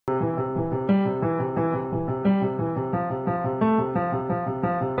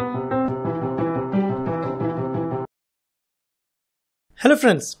Hello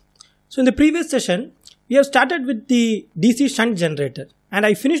friends. So in the previous session, we have started with the DC shunt generator, and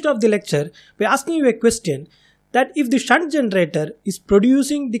I finished off the lecture by asking you a question that if the shunt generator is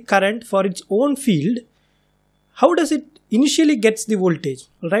producing the current for its own field, how does it initially gets the voltage,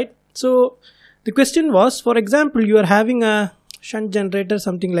 right? So the question was, for example, you are having a shunt generator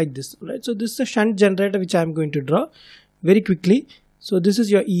something like this, right? So this is a shunt generator which I am going to draw very quickly. So this is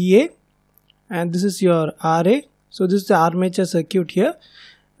your EA and this is your RA. So this is the armature circuit here,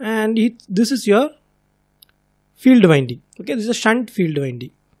 and this is your field winding. Okay, this is a shunt field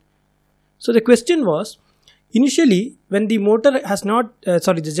winding. So the question was, initially when the motor has not,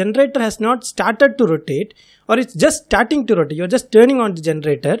 the generator has not started to rotate, or it's just starting to rotate, you're just turning on the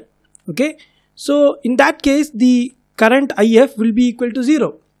generator. Okay, so in that case the current IF will be equal to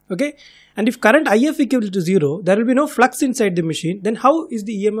 0. Okay, and if current IF equal to 0, there will be no flux inside the machine. Then how is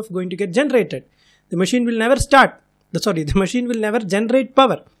the EMF going to get generated? The machine will never start. The machine will never generate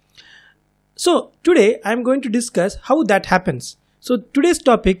power. So today I am going to discuss how that happens. So today's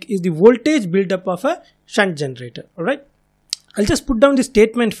topic is the voltage buildup of a shunt generator. Alright, I'll just put down the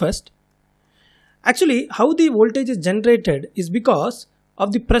statement first. Actually, how the voltage is generated is because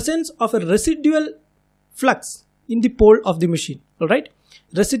of the presence of a residual flux in the pole of the machine. Alright,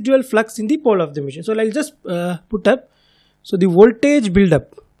 residual flux in the pole of the machine. So I'll just put up. So the voltage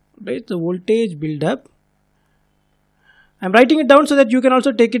buildup. Right, the voltage buildup. I'm writing it down so that you can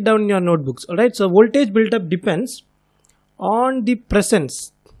also take it down in your notebooks. Alright, so voltage buildup depends on the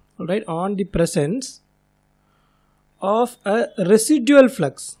presence, alright, on the presence of a residual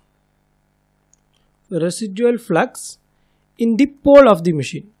flux. Residual flux in the pole of the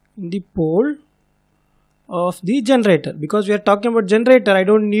machine, in the pole of the generator. Because we are talking about generator, I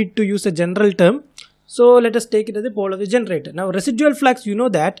don't need to use a general term. So let us take it as the pole of the generator. Now residual flux, you know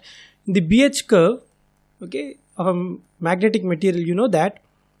that in the BH curve, okay, of a magnetic material, you know that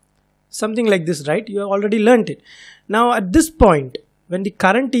something like this, right? You have already learnt it. Now at this point, when the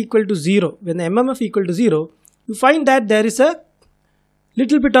current equal to 0, when the MMF equal to 0, you find that there is a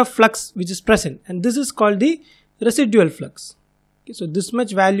little bit of flux which is present, and this is called the residual flux. Okay, so this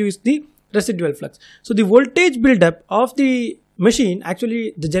much value is the residual flux. So the voltage buildup of the machine,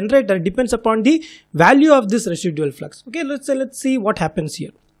 actually the generator, depends upon the value of this residual flux. Okay, let's see what happens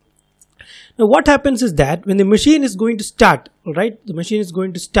here. Now what happens is that when the machine is going to start, right, the machine is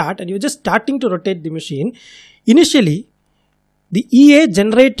going to start and you're just starting to rotate the machine, initially the EA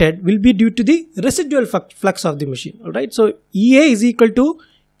generated will be due to the residual flux of the machine. Alright, so EA is equal to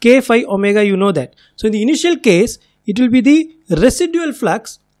K phi omega, you know that. So in the initial case, it will be the residual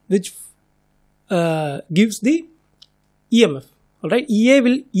flux which gives the EMF. Alright,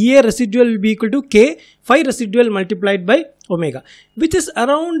 EA residual will be equal to K phi residual multiplied by omega, which is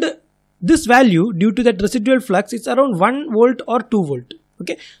around this value. Due to that residual flux, it's around 1 volt or 2 volt.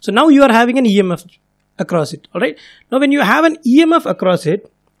 Okay, so now you are having an EMF across it. Alright, now when you have an EMF across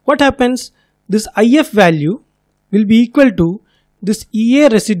it, what happens? This IF value will be equal to this EA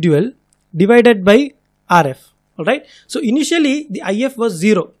residual divided by RF. Alright, so initially the IF was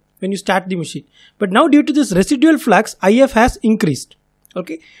 0 when you start the machine, but now due to this residual flux, IF has increased.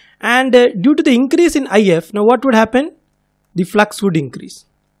 Okay, and due to the increase in IF, now what would happen? The flux would increase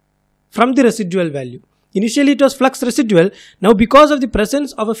from the residual value. Initially it was flux residual. Now because of the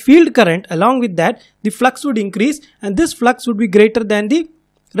presence of a field current, along with that the flux would increase, and this flux would be greater than the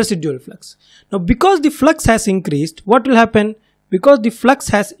residual flux. Now because the flux has increased, what will happen? Because the flux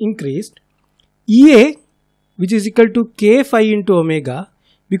has increased, EA, which is equal to K phi into omega,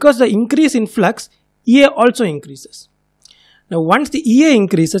 because the increase in flux, EA also increases. Now once the EA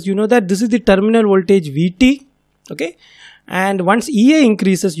increases, you know that this is the terminal voltage VT. Okay, and once EA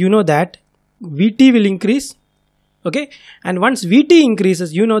increases, you know that VT will increase. Okay, and once VT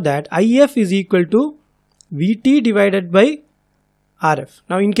increases, you know that IF is equal to VT divided by RF.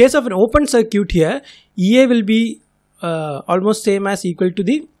 Now in case of an open circuit here, EA will be almost same as equal to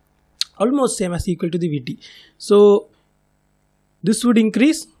the VT. So this would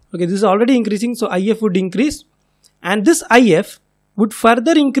increase. Okay, this is already increasing, so IF would increase, and this IF would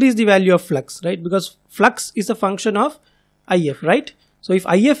further increase the value of flux, right? Because flux is a function of IF, right? So if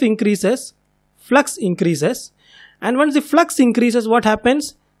IF increases, flux increases, and once the flux increases, what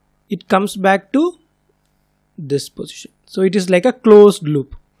happens? It comes back to this position. So it is like a closed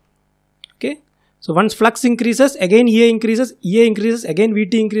loop. Okay, so once flux increases, again EA increases, again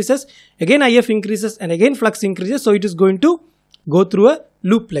VT increases, again IF increases, and again flux increases. So it is going to go through a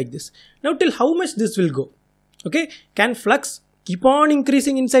loop like this. Now till how much this will go? Okay, can flux keep on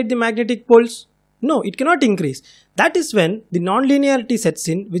increasing inside the magnetic poles? No, it cannot increase. That is when the non-linearity sets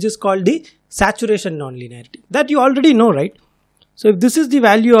in, which is called the saturation non-linearity. That you already know, right? So if this is the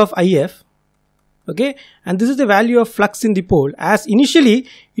value of IF, okay, and this is the value of flux in the pole, as initially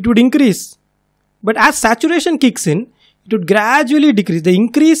it would increase, but as saturation kicks in, it would gradually decrease. The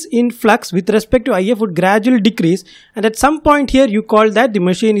increase in flux with respect to IF would gradually decrease, and at some point here you call that the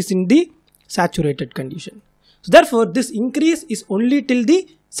machine is in the saturated condition. So therefore this increase is only till the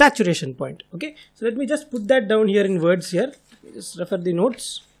saturation point. Okay, so let me just put that down here in words here. Just refer the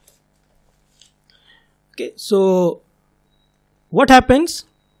notes. Okay, so what happens?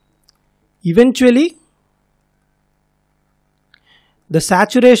 Eventually the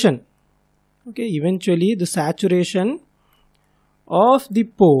saturation, okay, eventually the saturation of the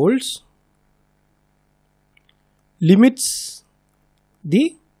poles limits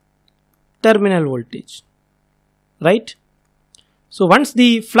the terminal voltage, right? So once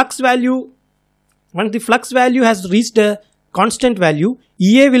the flux value has reached a constant value,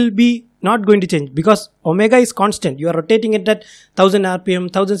 EA will be not going to change because omega is constant. You are rotating it at 1000 rpm,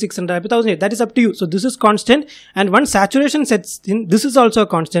 1600 rpm, 1008, that is up to you. So this is constant, and once saturation sets in, this is also a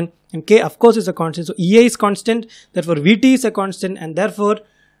constant, and K of course is a constant. So EA is constant, therefore VT is a constant, and therefore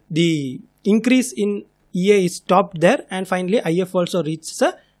the increase in EA is stopped there, and finally IF also reaches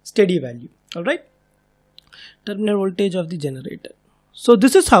a steady value. Alright, terminal voltage of the generator. So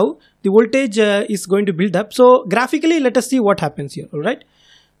this is how the voltage is going to build up. So graphically let us see what happens here. Alright,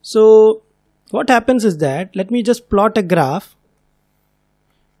 so what happens is that, let me just plot a graph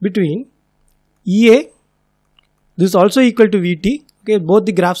between EA, this is also equal to VT, okay, both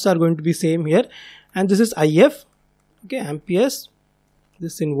the graphs are going to be same here, and this is IF, okay, amperes,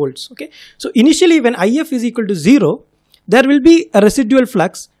 this in volts. Okay, so initially when IF is equal to 0, there will be a residual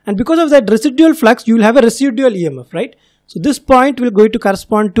flux, and because of that residual flux you will have a residual EMF, right? So this point will going to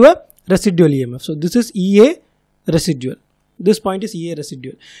correspond to a residual EMF. So this is EA residual. This point is EA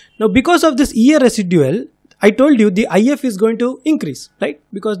residual. Now because of this EA residual, I told you the IF is going to increase, right?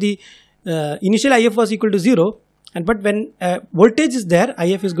 Because the initial IF was equal to 0, and but when voltage is there,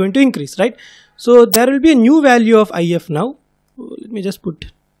 IF is going to increase, right? So there will be a new value of IF now. Let me just put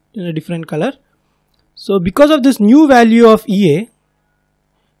in a different color. So because of this new value of EA,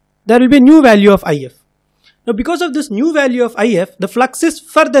 there will be a new value of IF. Now because of this new value of IF, the flux is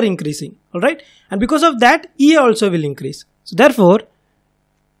further increasing, alright? And because of that, EA also will increase. So therefore,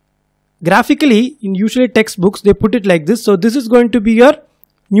 graphically in usually textbooks they put it like this. So this is going to be your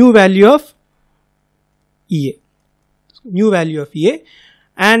new value of EA. New value of EA.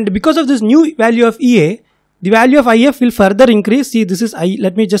 And because of this new value of EA, the value of IF will further increase. See, this is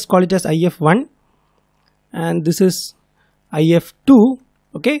let me just call it as IF1, and this is IF2,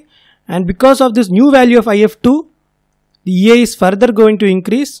 okay? And because of this new value of IF2, the EA is further going to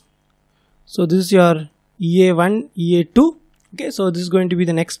increase. So this is your EA1, EA2, okay? So this is going to be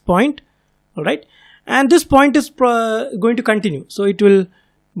the next point, alright? And this point is going to continue. So it will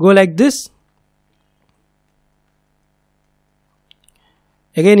go like this.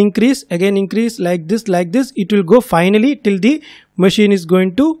 Again increase, like this, it will go finally till the machine is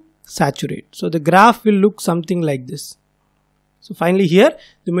going to saturate. So the graph will look something like this. So finally here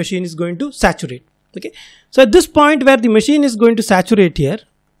the machine is going to saturate, okay? So at this point where the machine is going to saturate here,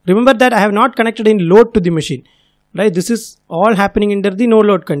 remember that I have not connected any load to the machine, right? This is all happening under the no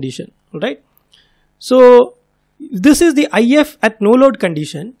load condition, right? So this is the IF at no load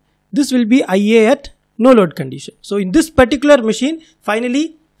condition, this will be IA at no load condition. So in this particular machine,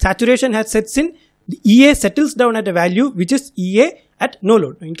 finally saturation has sets in, the EA settles down at a value which is EA at no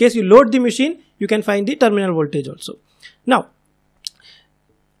load. In case you load the machine, you can find the terminal voltage also. Now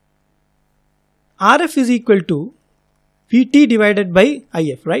RF is equal to VT divided by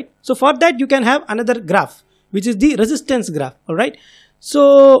IF, right? So for that you can have another graph which is the resistance graph, alright?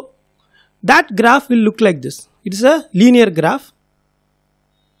 So that graph will look like this. It is a linear graph.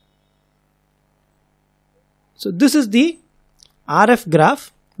 So this is the RF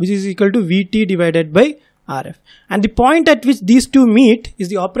graph which is equal to VT divided by RF, and the point at which these two meet is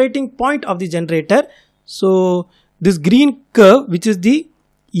the operating point of the generator. So this green curve which is the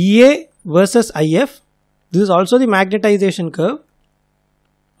EA versus IF, this is also the magnetization curve,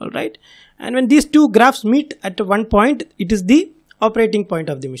 alright? And when these two graphs meet at one point, it is the operating point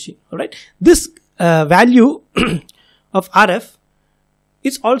of the machine, alright? This value of RF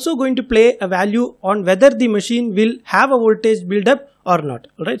is also going to play a value on whether the machine will have a voltage build up or not,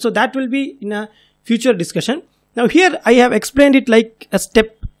 alright? So that will be in a future discussion. Now here I have explained it like a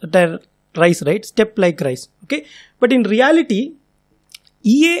step rise, right? Step like rise, okay? But in reality,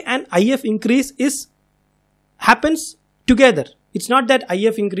 EA and IF increase happens together. It's not that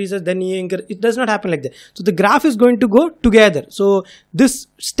IF increases then EA increases. It does not happen like that. So the graph is going to go together. So this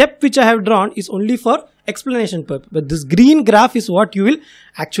step which I have drawn is only for explanation purpose, but this green graph is what you will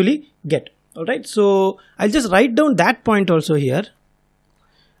actually get. Alright, so I'll just write down that point also here.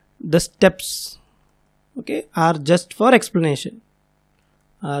 The steps, okay, are just for explanation,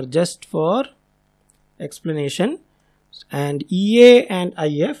 and EA and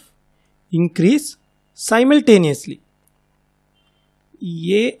IF increase simultaneously.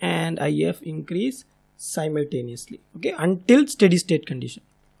 EA and IF increase simultaneously, okay, until steady state condition.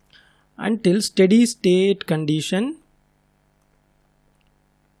 Until steady state condition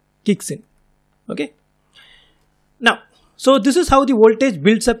kicks in. Okay. Now, so this is how the voltage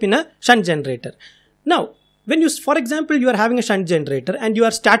builds up in a shunt generator. Now, when you, for example, you are having a shunt generator and you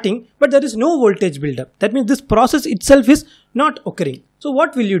are starting, but there is no voltage buildup. That means this process itself is not occurring. So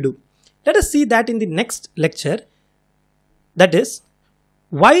what will you do? Let us see that in the next lecture. That is,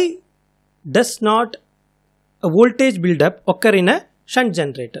 why does not a voltage buildup occur in a shunt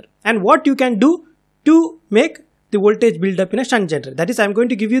generator, and what you can do to make the voltage buildup in a shunt generator. That is, I am going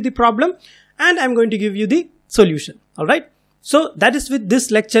to give you the problem and I am going to give you the solution. Alright. So that is with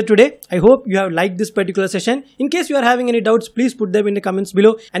this lecture today. I hope you have liked this particular session. In case you are having any doubts, please put them in the comments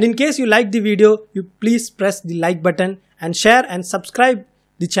below. And in case you like the video, you please press the like button and share and subscribe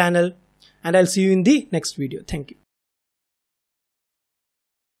the channel. And I'll see you in the next video. Thank you.